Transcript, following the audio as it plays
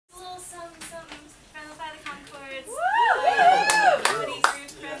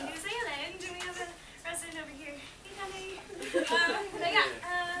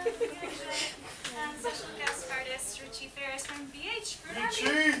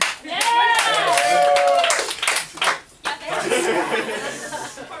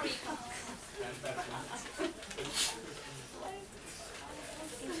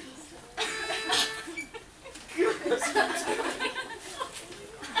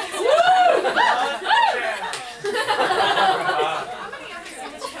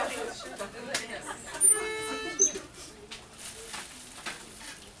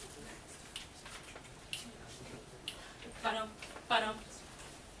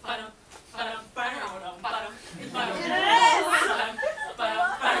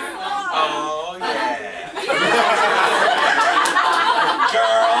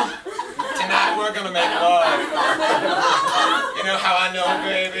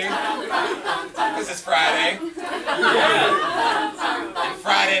'cause it's Friday. And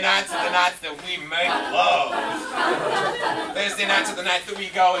Friday nights are the nights that we make love. Thursday nights are the nights that we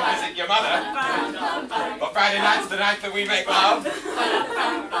go and visit your mother. But Friday nights are the nights that we make love.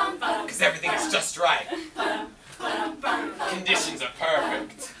 Because everything is just right. Conditions are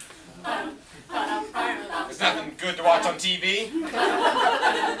perfect. There's nothing good to watch on TV.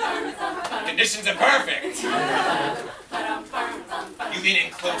 Conditions are perfect. You lean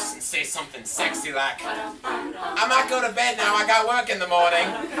in close and say something sexy like, I might go to bed now, I got work in the morning.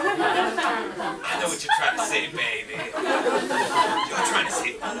 I know what you're trying to say, baby. You're trying to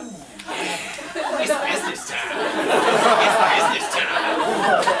say, ooh, yeah, it's business time. It's business time.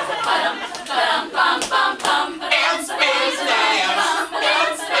 It's business.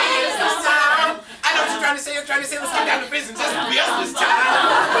 It's business time. I know what you're trying to say. You're trying to say, let's get down to business. It's business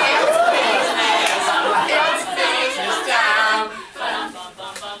time. It's business. It's business time.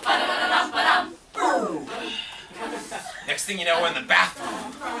 Next thing you know, we're in the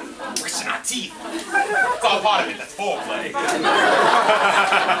bathroom, brushing our teeth. It's all part of it, that's foreplay.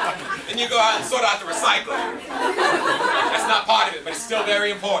 Then you go out and sort out the recycling. That's not part of it, but it's still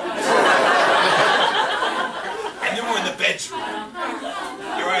very important. And then we're in the bedroom.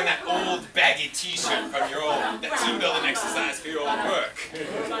 You're wearing that old baggy t-shirt from your old, that team building exercise for your old work.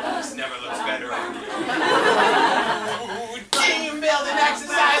 This never looks better on you. Ooh, team building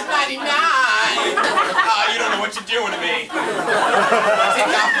exercise 99! You don't know what you're doing to me. I take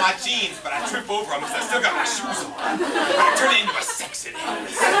off my jeans, but I trip over them because I still got my shoes on. I turn it into a sexy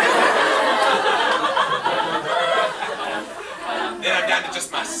dance. Then I'm down to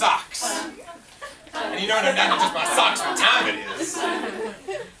just my socks. And you know when I'm down to just my socks, what time it is.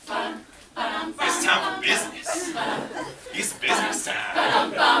 It's time for business. It's business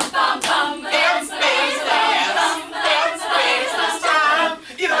time. It's business. It's business time.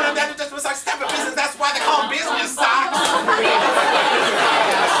 You know when I'm down to just my socks, it's time for business. That's why they call them business socks.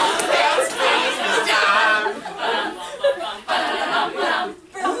 It's business time.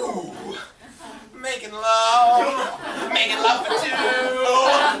 Ooh. Making love. Making love for two.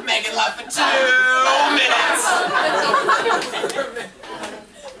 Making love for 2 minutes.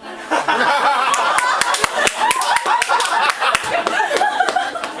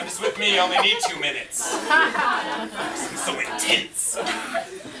 When it's with me, you only need 2 minutes. It's so intense.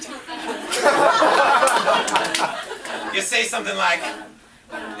 You say something like,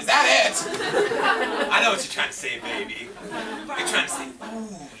 is that it? I know what you're trying to say, baby. You're trying to say,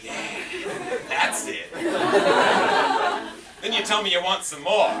 ooh, yeah, that's it. Then you tell me you want some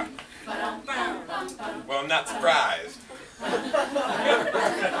more. Well, I'm not surprised.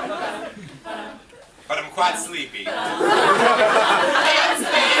 But I'm quite sleepy. It's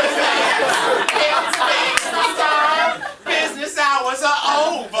business! It's business time! Business hours are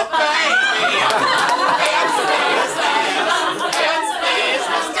over!